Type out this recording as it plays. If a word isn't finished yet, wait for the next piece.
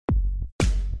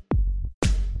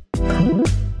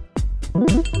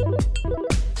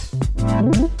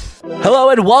Hello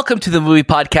and welcome to the movie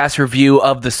podcast review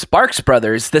of The Sparks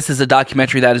Brothers. This is a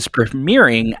documentary that is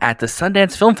premiering at the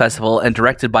Sundance Film Festival and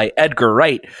directed by Edgar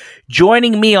Wright.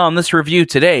 Joining me on this review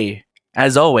today,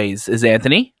 as always, is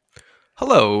Anthony.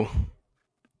 Hello.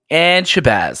 And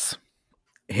Shabazz.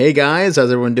 Hey guys,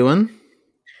 how's everyone doing?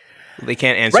 They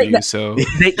can't answer Right you, now- so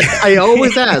I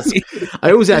always ask.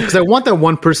 Because I want that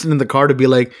one person in the car to be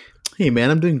like, "Hey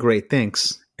man, I'm doing great,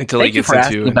 thanks." until Thank he you gets for into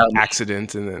asking an about me.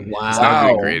 accident and then Wow. it's not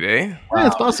doing great, eh? Yeah,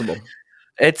 it's possible.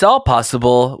 It's all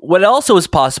possible. What also is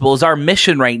possible is our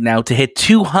mission right now to hit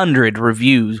 200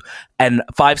 reviews and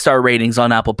 5-star ratings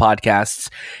on Apple Podcasts.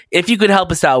 If you could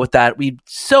help us out with that, we'd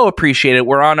so appreciate it.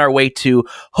 We're on our way to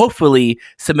hopefully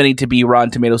submitting to be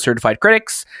Rotten Tomatoes certified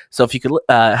critics. So if you could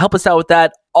help us out with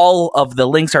that, all of the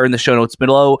links are in the show notes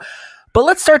below. But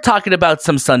let's start talking about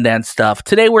some Sundance stuff.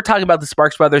 Today we're talking about the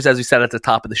Sparks Brothers, as we said at the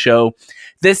top of the show.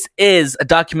 This is a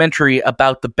documentary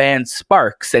about the band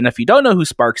Sparks. And if you don't know who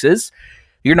Sparks is,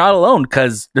 you're not alone,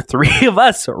 because the three of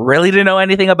us really didn't know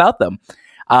anything about them.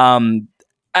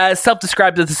 As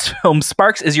self-described in this film,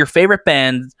 Sparks is your favorite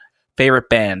band.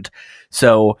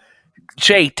 So,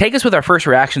 Shay, take us with our first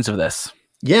reactions of this.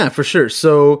 Yeah, for sure.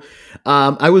 So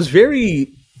I was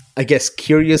very,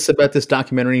 curious about this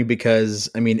documentary because,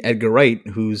 Edgar Wright,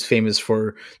 who's famous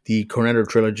for the Cornetto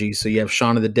trilogy. So you have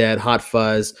Shaun of the Dead, Hot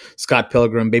Fuzz, Scott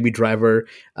Pilgrim, Baby Driver.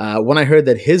 When I heard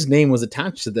that his name was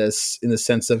attached to this in the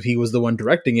sense of he was the one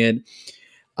directing it,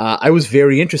 I was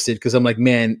very interested because I'm like,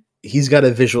 man, he's got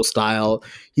a visual style.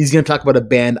 He's going to talk about a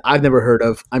band I've never heard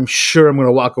of. I'm sure I'm going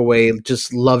to walk away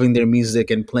just loving their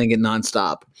music and playing it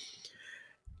nonstop.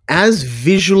 As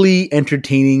visually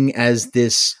entertaining as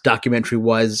this documentary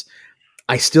was,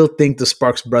 I still think the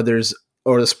Sparks Brothers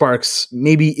or the Sparks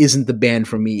maybe isn't the band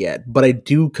for me yet. But I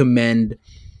do commend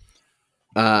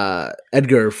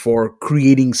Edgar for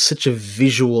creating such a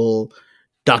visual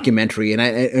documentary,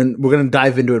 and we're going to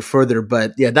dive into it further.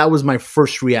 But yeah, that was my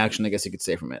first reaction, I guess you could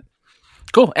say, from it.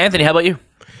 Cool. Anthony, how about you?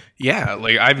 Yeah,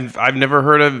 like I've never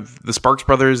heard of the Sparks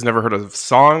Brothers, never heard of a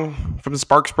song from the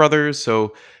Sparks Brothers.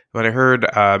 So when I heard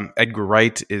Edgar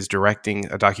Wright is directing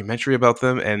a documentary about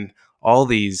them and all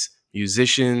these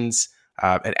musicians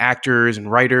and actors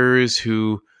and writers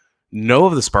who know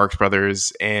of the Sparks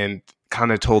Brothers and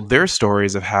kind of told their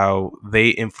stories of how they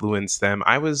influenced them,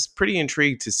 I was pretty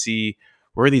intrigued to see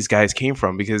where these guys came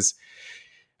from, because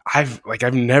I've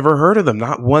never heard of them,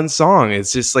 not one song.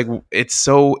 It's just like it's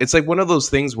like one of those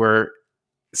things where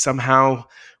somehow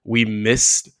we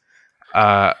miss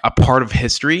a part of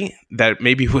history that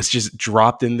maybe was just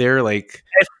dropped in there. Like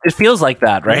it feels like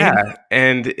that, right? Yeah,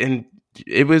 and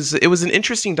it was an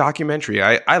interesting documentary.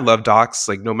 I love docs,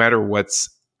 like no matter what's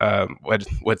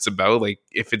about. Like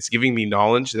if it's giving me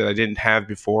knowledge that I didn't have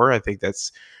before, I think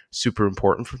that's super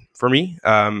important for me.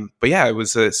 But yeah, it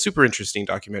was a super interesting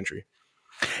documentary.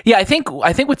 Yeah, I think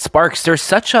with Sparks, there's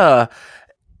such a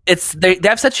they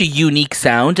have such a unique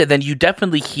sound, and then you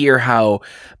definitely hear how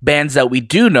bands that we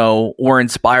do know were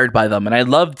inspired by them. And I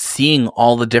loved seeing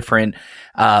all the different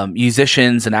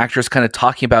musicians and actors kind of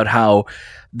talking about how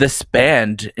this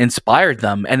band inspired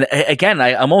them. And again,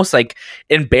 I'm almost like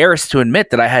embarrassed to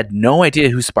admit that I had no idea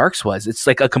who Sparks was. It's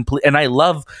like a complete, and I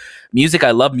love music.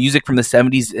 I love music from the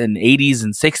 70s and 80s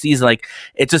and 60s. Like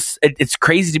it's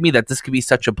crazy to me that this could be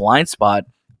such a blind spot.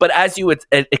 But as you would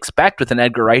expect with an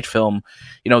Edgar Wright film,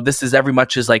 this is every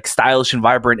much as like stylish and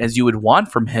vibrant as you would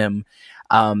want from him.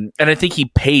 And I think he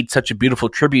paid such a beautiful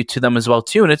tribute to them as well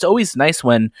too. And it's always nice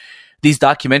when these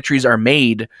documentaries are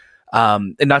made,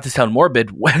 and not to sound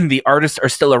morbid, when the artists are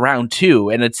still around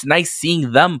too. And it's nice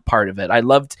seeing them part of it. I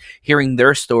loved hearing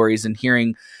their stories and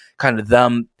hearing kind of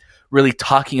them really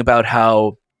talking about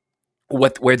how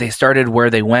where they started, where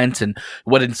they went, and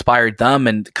what inspired them,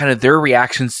 and kind of their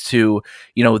reactions to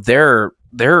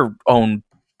their own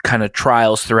kind of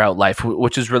trials throughout life,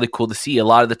 which is really cool to see. A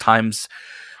lot of the times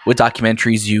with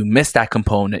documentaries, you miss that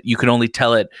component. You can only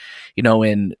tell it,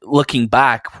 in looking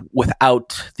back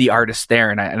without the artist there.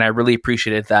 And I really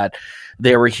appreciated that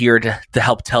they were here to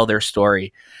help tell their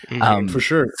story. For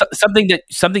sure.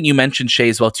 Something you mentioned, Shay,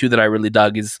 as well too, that I really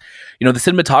dug is, the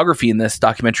cinematography in this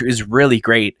documentary is really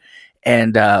great.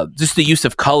 And just the use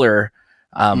of color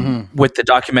with the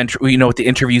documentary, with the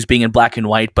interviews being in black and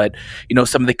white, but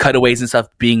some of the cutaways and stuff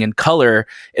being in color,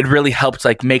 it really helped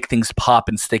like make things pop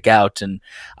and stick out. And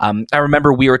I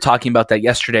remember we were talking about that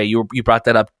yesterday. You brought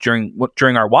that up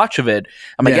during our watch of it.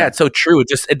 I'm like, yeah, it's so true.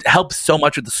 It helps so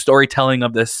much with the storytelling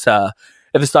of this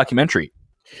documentary.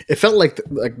 It felt like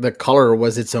the color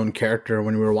was its own character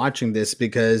when we were watching this,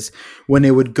 because when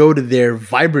it would go to their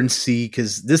vibrancy,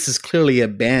 because this is clearly a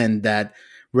band that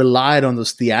relied on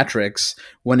those theatrics,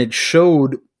 when it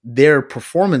showed their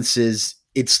performances,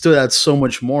 it stood out so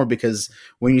much more because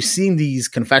when you're seeing these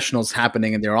confessionals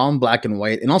happening and they're all in black and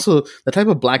white, and also the type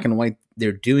of black and white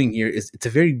they're doing here is it's a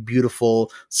very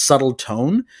beautiful, subtle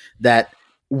tone that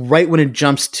right when it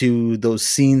jumps to those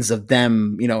scenes of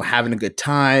them, having a good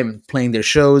time, playing their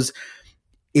shows,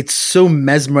 it's so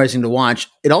mesmerizing to watch.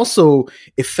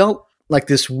 It felt like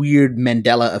this weird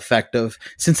Mandela effect of,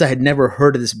 since I had never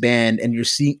heard of this band and you're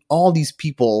seeing all these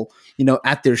people,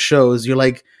 at their shows, you're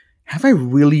like, have I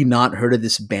really not heard of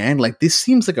this band? Like, this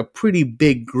seems like a pretty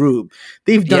big group.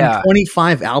 They've done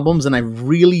 25 albums and I've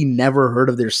really never heard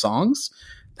of their songs.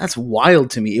 That's wild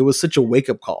to me. It was such a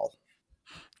wake-up call.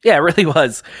 Yeah, it really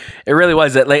was. It really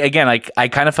was. Like, again, I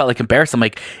kind of felt like embarrassed. I'm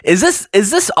like, is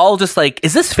this all just like,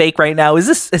 is this fake right now?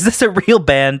 Is this a real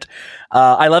band?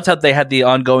 I loved how they had the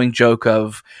ongoing joke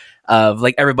of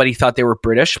like everybody thought they were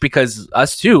British, because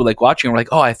us too, like watching, we're like,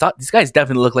 oh, I thought these guys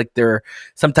definitely look like they're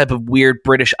some type of weird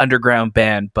British underground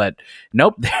band, but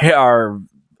nope, they are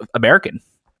American.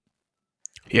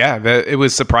 Yeah, it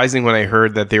was surprising when I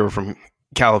heard that they were from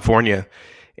California,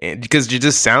 because you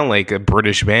just sound like a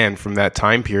British band from that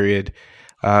time period.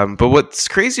 But what's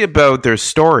crazy about their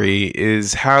story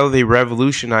is how they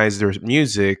revolutionized their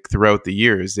music throughout the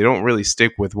years. They don't really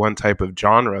stick with one type of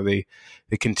genre. They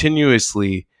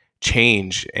continuously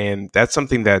change, and that's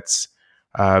something that's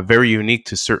very unique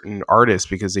to certain artists,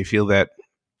 because they feel that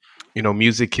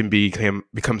music can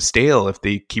become stale if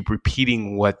they keep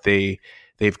repeating what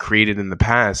they've created in the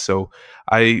past. So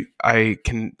I'm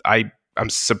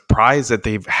surprised that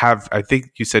they have, I think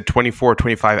you said 24 or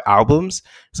 25 albums.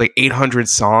 It's like 800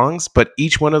 songs, but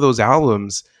each one of those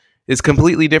albums is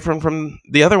completely different from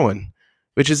the other one,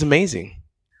 which is amazing.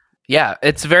 Yeah,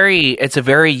 it's a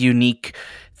very unique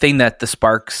thing that the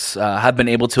Sparks have been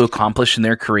able to accomplish in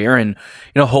their career, and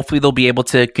hopefully they'll be able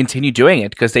to continue doing it,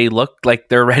 because they look like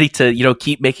they're ready to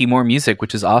keep making more music,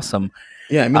 which is awesome.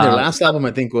 Yeah, I mean their last album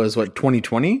I think was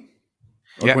 2020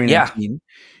 or 2019.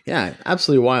 Yeah,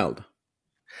 absolutely wild.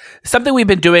 Something we've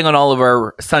been doing on all of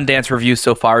our Sundance reviews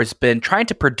so far has been trying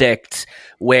to predict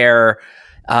where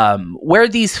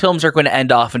these films are going to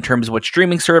end off in terms of what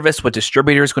streaming service, what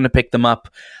distributor is going to pick them up.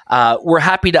 We're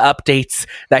happy to update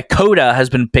that Coda has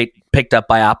been picked up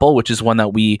by Apple, which is one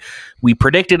that we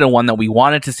predicted and one that we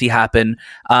wanted to see happen.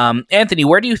 Anthony,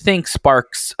 where do you think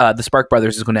the Spark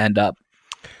Brothers is going to end up?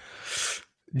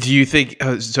 Do you think,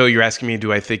 so you're asking me,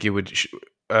 do I think it would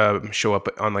show up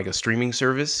on like a streaming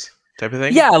service type of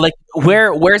thing? Yeah, like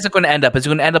where is it going to end up? Is it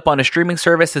going to end up on a streaming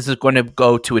service? Is it going to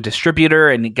go to a distributor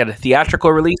and get a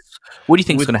theatrical release? What do you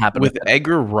think is going to happen with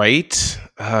Edgar Wright?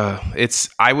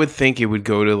 I would think it would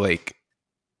go to like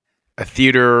a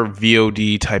theater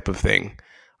VOD type of thing.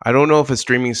 I don't know if a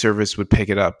streaming service would pick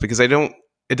it up, because it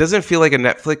doesn't feel like a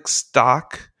Netflix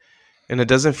stock, and it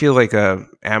doesn't feel like a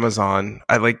Amazon.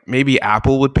 Maybe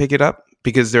Apple would pick it up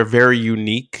because they're very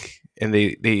unique, and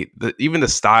even the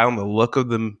style and the look of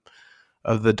them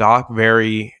of the doc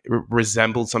very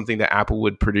resembled something that Apple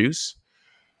would produce.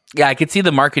 Yeah, I could see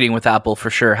the marketing with Apple for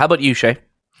sure. How about you, Shay?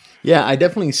 Yeah, I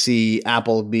definitely see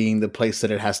Apple being the place that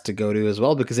it has to go to as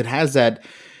well, because it has that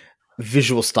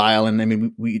visual style. And I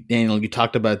mean, Daniel, you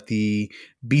talked about the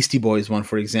Beastie Boys one,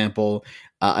 for example.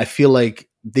 I feel like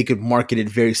they could market it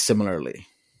very similarly.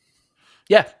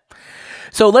 Yeah.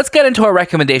 So let's get into our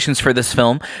recommendations for this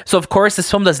film. So, of course, this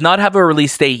film does not have a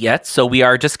release date yet, so we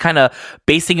are just kind of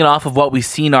basing it off of what we've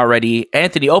seen already.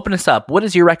 Anthony, open us up. What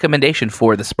is your recommendation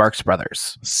for the Sparks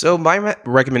Brothers? So my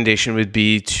recommendation would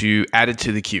be to add it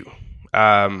to the queue.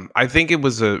 I think it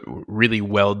was a really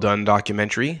well done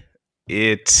documentary.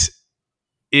 It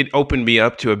opened me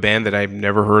up to a band that I've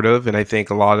never heard of, and I think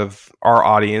a lot of our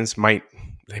audience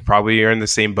they probably are in the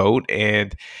same boat.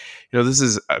 And this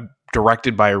is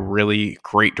directed by a really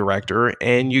great director,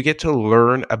 and you get to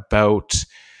learn about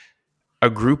a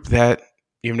group that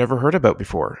you've never heard about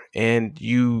before, and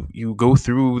you go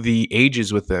through the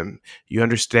ages with them. You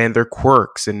understand their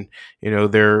quirks and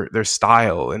their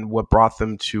style and what brought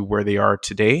them to where they are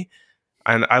today.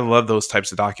 And I love those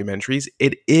types of documentaries.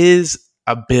 It is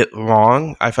a bit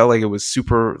long. I felt like it was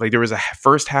super, like there was a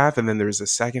first half and then there was a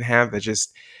second half that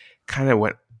just kind of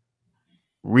went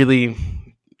really,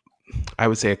 I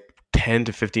would say 10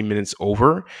 to 15 minutes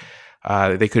over.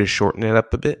 They could have shortened it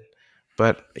up a bit,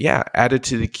 but yeah, add it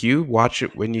to the queue. Watch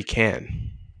it when you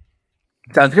can.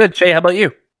 Sounds good. Shay, how about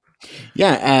you?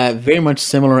 Yeah, very much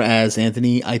similar as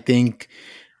Anthony. I think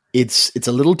it's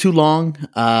a little too long.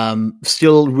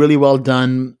 Still really well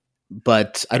done,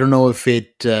 but I don't know if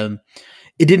it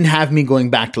didn't have me going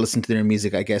back to listen to their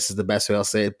music, I guess is the best way I'll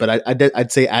say it. But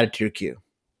I'd say add it to your queue.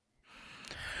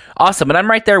 Awesome. And I'm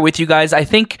right there with you guys. I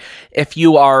think if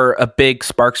you are a big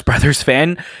Sparks Brothers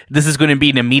fan, this is going to be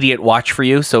an immediate watch for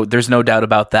you. So there's no doubt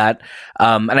about that.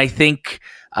 And I think,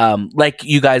 like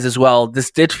you guys as well,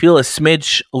 this did feel a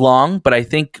smidge long, but I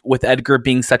think with Edgar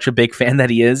being such a big fan that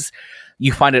he is,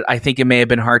 you find it, I think it may have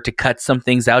been hard to cut some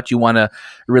things out. You want to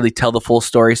really tell the full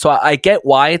story. So I get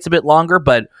why it's a bit longer,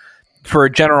 but for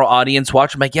a general audience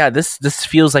watch, I'm like, yeah, this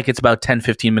feels like it's about 10,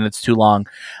 15 minutes too long.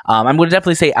 I'm going to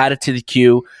definitely say add it to the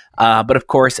queue. But of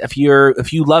course, if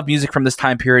you love music from this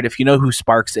time period, if you know who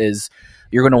Sparks is,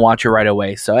 you're going to watch it right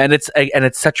away. So, and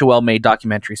it's such a well-made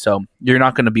documentary, so you're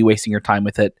not going to be wasting your time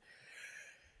with it.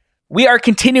 We are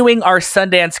continuing our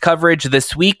Sundance coverage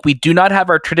this week. We do not have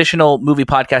our traditional movie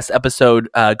podcast episode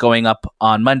going up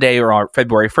on Monday or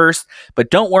February 1st,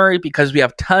 but don't worry because we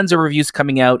have tons of reviews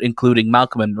coming out, including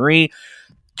Malcolm and Marie,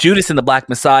 Judas and the Black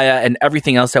Messiah, and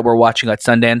everything else that we're watching at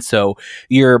Sundance. So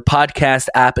your podcast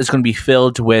app is going to be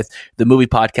filled with the movie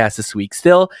podcast this week.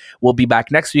 Still, we'll be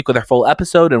back next week with our full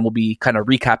episode, and we'll be kind of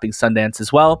recapping Sundance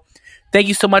as well. Thank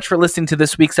you so much for listening to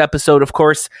this week's episode. Of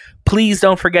course, please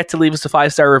don't forget to leave us a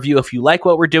 5-star review if you like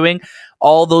what we're doing.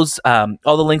 All the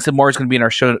links and more is going to be in our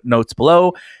show notes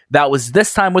below. That was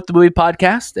This Time with the Movie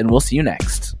Podcast, and we'll see you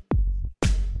next.